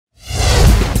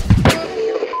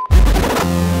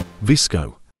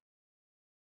VISKOU.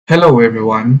 Hello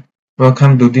everyone,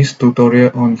 welcome to this tutorial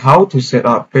on how to set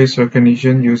up face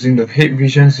recognition using the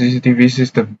Hikvision CCTV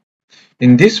system.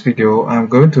 In this video, I'm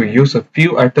going to use a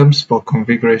few items for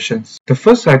configurations. The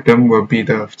first item will be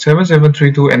the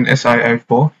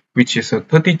 7732NXI-I4, which is a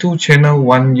 32-channel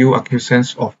 1U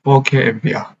AccuSense of 4K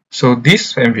NVR. So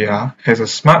this NVR has a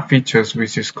smart features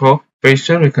which is called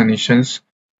facial recognitions,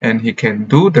 and it can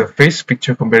do the face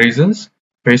picture comparisons,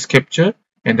 face capture,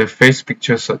 and the face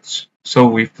picture search. So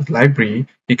with the library,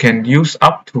 you can use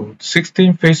up to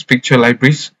 16 face picture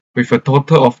libraries with a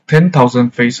total of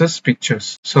 10,000 faces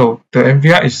pictures. So the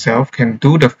NVR itself can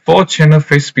do the 4-channel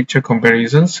face picture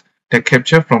comparisons that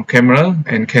capture from camera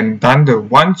and can done the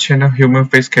 1-channel human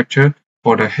face capture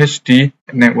for the HD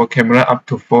network camera up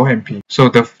to 4 MP. So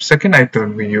the second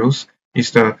item we use is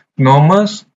the normal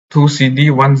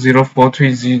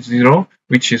DS-2CD1043G0,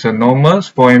 which is a normal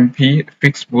 4 MP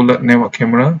fixed bullet network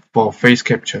camera for face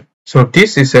capture. So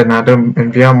this is another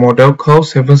NVR model called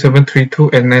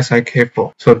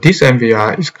 7732NXI-I4. So this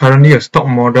NVR is currently a stock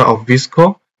model of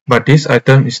VISKOU, but this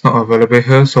item is not available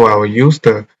here, so I will use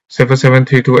the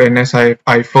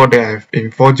 7732NXI-I4 that I have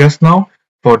informed just now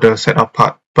for the setup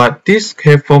part. But this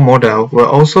K4 model will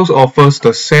also offers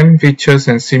the same features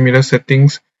and similar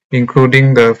settings,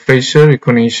 including the facial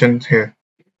recognition here.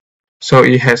 So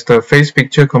it has the face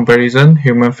picture comparison,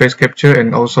 human face capture,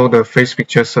 and also the face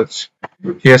picture search.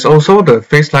 It has also the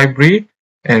face library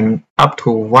and up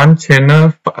to 1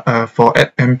 channel for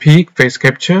MP face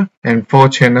capture and 4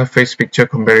 channel face picture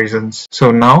comparisons.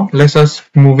 So now let us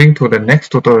moving to the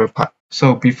next tutorial part.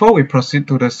 So before we proceed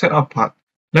to the setup part,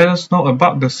 let us know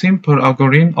about the simple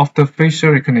algorithm of the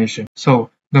facial recognition. So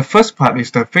the first part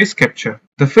is the face capture.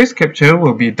 The face capture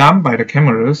will be done by the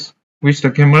cameras, which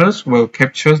the cameras will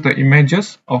capture the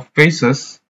images of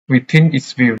faces within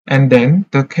its view, and then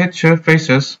the captured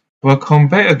faces will come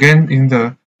back again in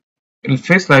the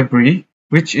face library,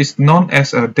 which is known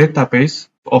as a database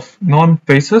of known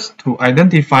faces to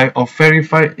identify or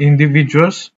verify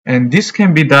individuals, and this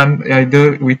can be done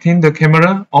either within the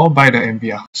camera or by the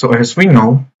NVR. So as we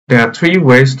know, there are 3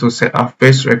 ways to set up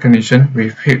face recognition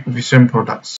with Hikvision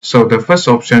products. So the first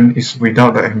option is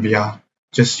without the NVR,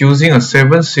 just using a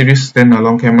 7 series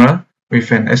standalone camera with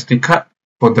an SD card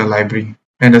for the library.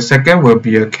 And the second will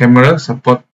be a camera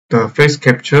support the face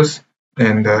captures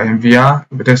and the NVR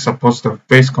that supports the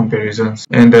face comparisons.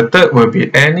 And the third will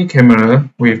be any camera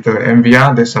with the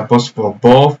NVR that supports for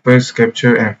both face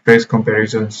capture and face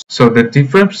comparisons. So the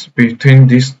difference between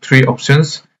these 3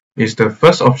 options is the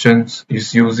first option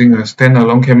is using a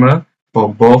standalone camera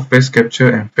for both face capture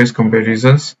and face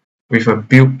comparisons with a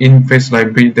built-in face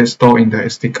library that's stored in the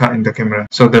SD card in the camera.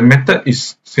 So the method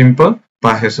is simple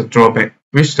but has a drawback,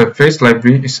 which the face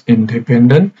library is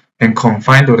independent and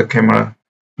confined to the camera,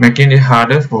 making it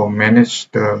harder for manage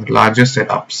the larger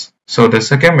setups. So the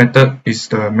second method is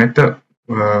the method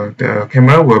the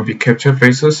camera will be capture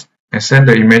faces and send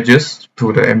the images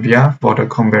to the NVR for the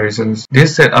comparisons.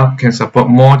 This setup can support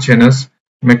more channels,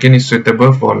 making it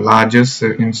suitable for larger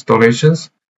installations,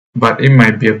 but it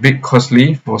might be a bit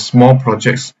costly for small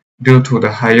projects due to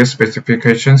the higher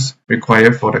specifications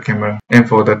required for the camera. And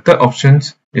for the third option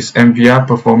is NVR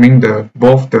performing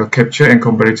both the capture and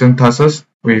comparison tasks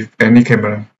with any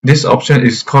camera. This option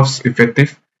is cost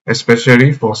effective,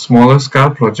 especially for smaller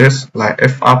scale projects like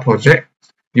FR projects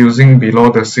using below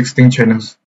the 16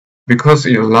 channels, because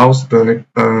it allows the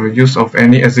use of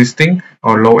any existing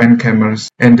or low-end cameras.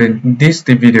 And in this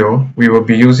video, we will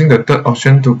be using the third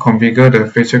option to configure the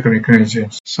facial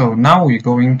recognition. So now we're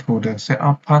going to the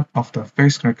setup part of the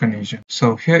face recognition.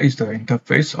 So here is the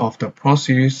interface of the Pro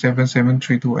Series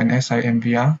 7732NXI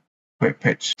NVR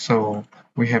webpage. So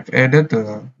we have added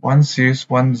the 1 Series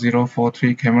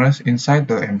 1043 cameras inside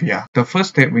the NVR. The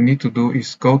first step we need to do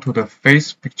is go to the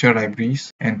face picture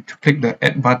libraries and click the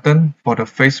add button for the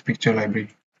face picture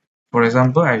library. For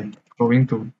example, I'm going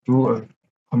to do a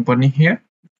company here,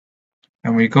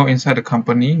 and we go inside the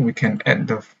company, we can add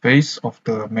the face of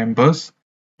the members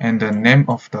and the name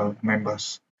of the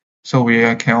members. So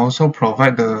we can also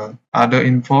provide the other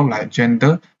info like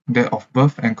gender, date of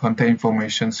birth, and contact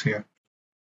information here.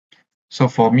 So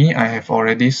for me, I have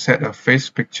already set a face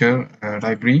picture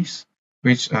libraries,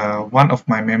 which one of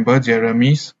my member,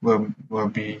 Jeremy's, will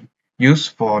be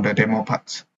used for the demo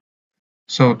parts.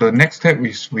 So the next step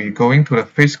is we going to the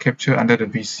face capture under the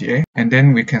VCA, and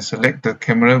then we can select the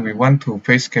camera we want to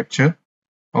face capture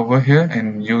over here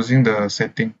and using the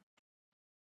setting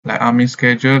like arming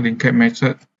schedule, linkage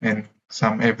method, and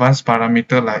some advanced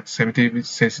parameter like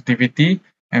sensitivity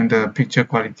and the picture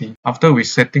quality. After we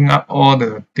setting up all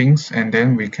the things, and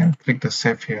then we can click the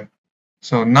save here.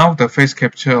 So now the face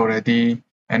capture already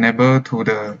enabled to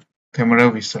the camera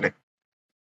we select.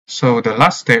 So the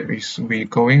last step is we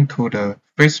going to the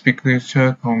face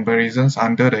picture comparisons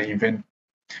under the event.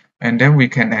 And then we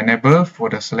can enable for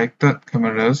the selected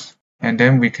cameras, and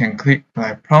then we can click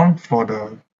like prompt for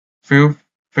the field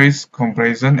face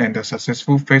comparison and the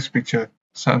successful face picture.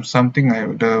 Something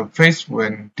like the face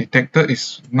when detected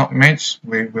is not matched,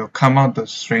 we will come out the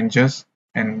strangers,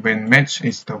 and when matched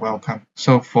is the welcome.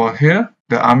 So for here,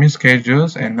 the army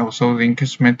schedules and also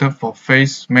linkage method for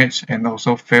face match and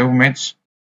also fail match,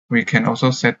 we can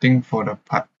also setting for the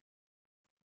part.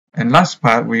 And last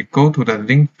part, we go to the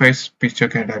link face picture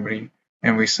category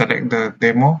and we select the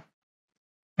demo,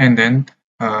 and then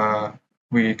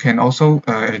we can also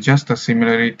adjust the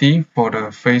similarity for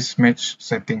the face match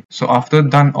setting. So after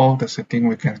done all the setting,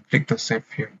 we can click the save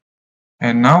here.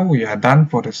 And now we are done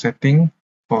for the setting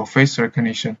for face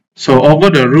recognition. So over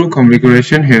the rule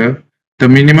configuration here, the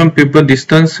minimum pupil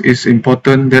distance is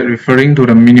important, that referring to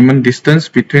the minimum distance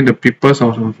between the pupils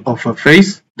of a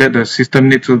face that the system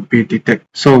needs to be detected.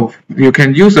 So you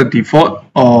can use a default,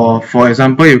 or for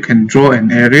example, you can draw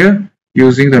an area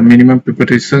using the minimum pupil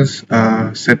distance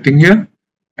setting here,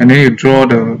 and then you draw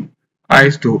the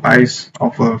eyes to eyes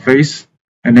of a face,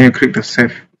 and then you click the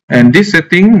save. And this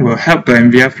setting will help the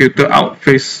NVIDIA filter out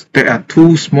faces that are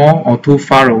too small or too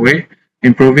far away,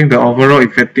 improving the overall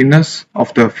effectiveness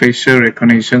of the facial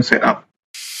recognition setup.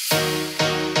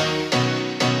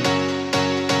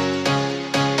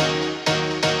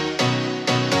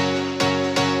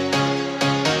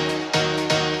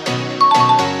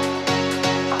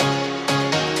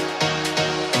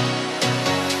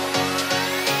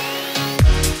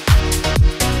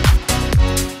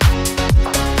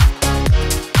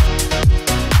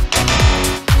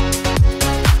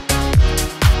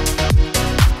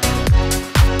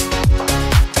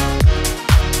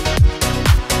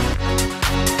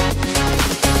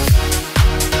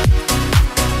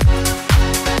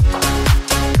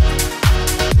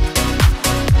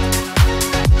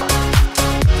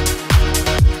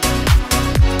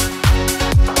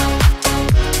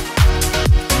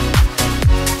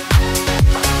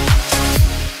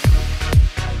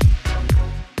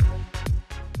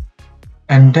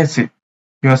 And that's it.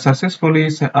 You have successfully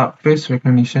set up face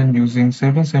recognition using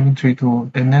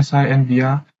 7732 NXI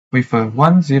NVR with a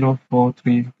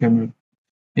 1043 camera.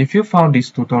 If you found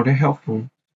this tutorial helpful,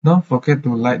 don't forget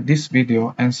to like this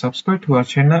video and subscribe to our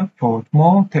channel for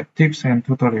more tech tips and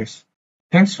tutorials.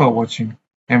 Thanks for watching,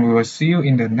 and we will see you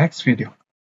in the next video.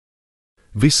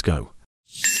 VISKOU